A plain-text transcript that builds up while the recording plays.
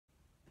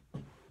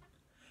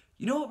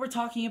You know what we're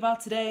talking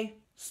about today?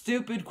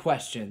 Stupid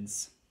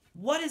questions.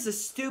 What is a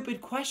stupid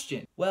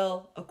question?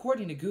 Well,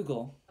 according to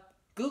Google,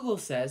 Google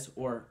says,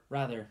 or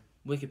rather,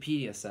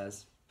 Wikipedia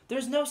says,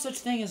 there's no such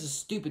thing as a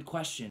stupid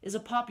question. It's a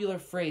popular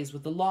phrase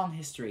with a long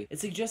history. It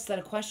suggests that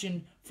a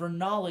question for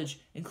knowledge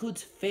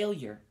includes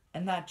failure,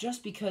 and that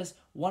just because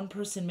one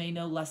person may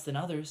know less than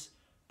others,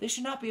 they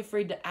should not be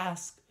afraid to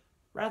ask,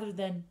 rather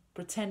than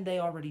pretend they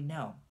already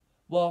know.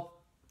 Well,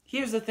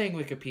 here's the thing,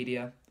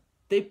 Wikipedia.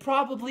 They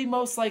probably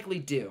most likely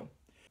do,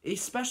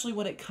 especially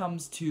when it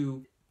comes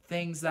to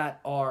things that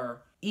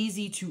are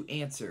easy to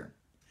answer,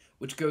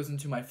 which goes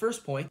into my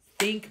first point,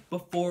 think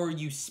before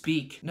you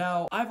speak.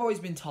 Now, I've always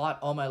been taught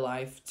all my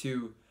life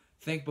to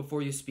think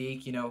before you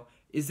speak,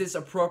 is this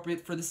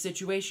appropriate for the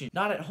situation?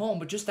 Not at home,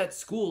 but just at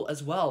school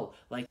as well.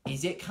 Like,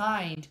 is it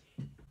kind?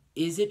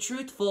 Is it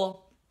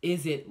truthful?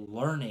 Is it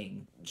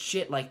learning?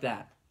 Shit like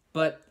that.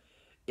 But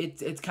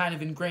it's kind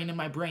of ingrained in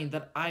my brain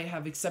that I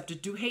have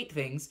accepted to hate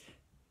things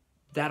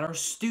that are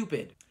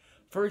stupid.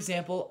 For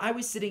example, I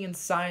was sitting in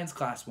science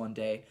class one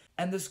day,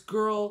 and this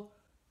girl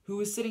who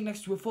was sitting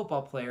next to a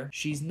football player,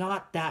 she's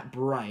not that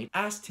bright,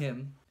 asked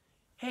him,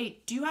 "Hey,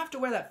 do you have to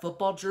wear that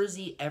football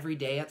jersey every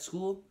day at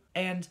school?"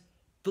 And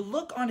the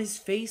look on his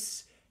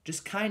face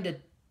just kind of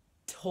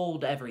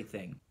told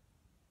everything.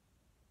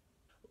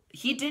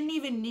 He didn't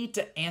even need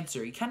to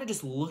answer. He kind of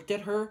just looked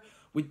at her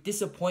with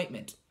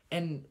disappointment.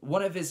 And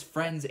one of his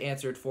friends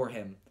answered for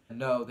him.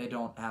 No, they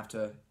don't have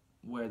to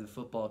wear the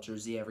football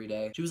jersey every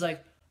day. She was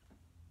like,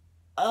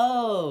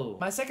 oh.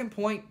 My second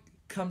point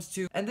comes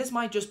to, and this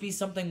might just be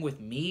something with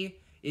me,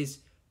 is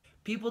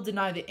people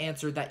deny the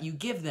answer that you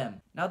give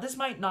them. Now, this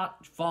might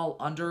not fall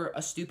under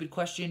a stupid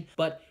question,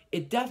 but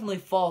it definitely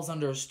falls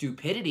under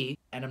stupidity.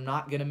 And I'm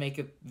not gonna make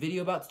a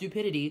video about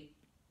stupidity,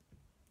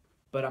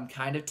 but I'm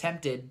kind of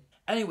tempted.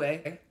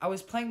 Anyway, I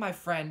was playing my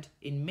friend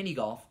in mini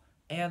golf,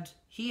 and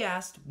he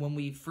asked when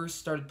we first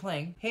started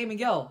playing, "Hey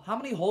Miguel, how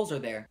many holes are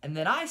there?" And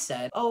then I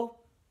said, "Oh,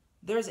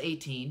 there's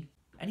 18.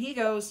 And he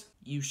goes,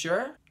 "You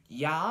sure?"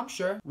 "Yeah, I'm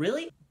sure."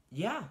 "Really?"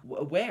 "Yeah,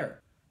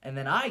 where?" And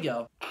then I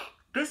go,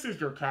 "This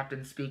is your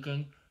captain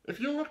speaking. If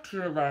you look to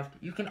your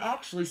left, you can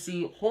actually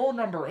see hole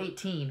number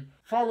 18,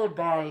 followed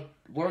by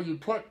where you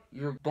put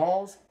your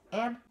balls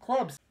and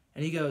clubs."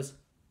 And he goes,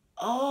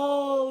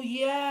 "Oh,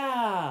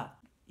 yeah."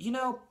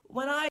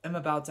 When I am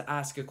about to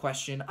ask a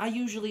question, I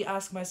usually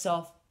ask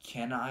myself,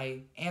 can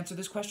I answer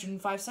this question in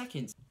 5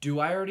 seconds? Do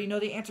I already know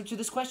the answer to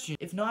this question?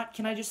 If not,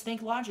 can I just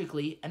think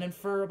logically and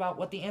infer about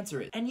what the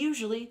answer is? And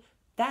usually,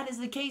 that is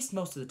the case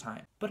most of the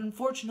time. But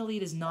unfortunately,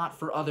 it is not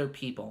for other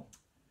people.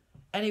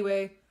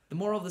 Anyway, the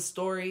moral of the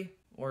story,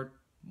 or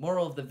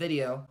moral of the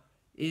video,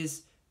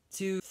 is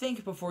to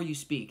think before you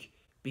speak,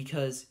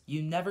 because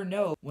you never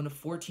know when a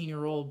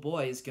 14-year-old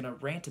boy is gonna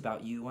rant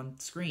about you on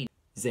screen.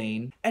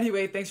 Zane.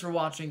 Anyway, thanks for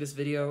watching this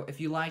video.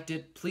 If you liked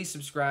it, please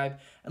subscribe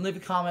and leave a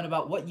comment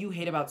about what you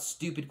hate about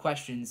stupid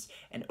questions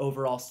and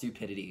overall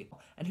stupidity.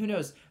 And who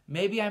knows,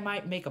 maybe I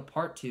might make a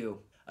part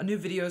 2. A new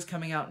video is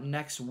coming out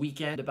next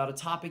weekend about a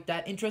topic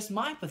that interests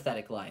my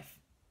pathetic life.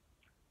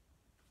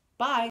 Bye!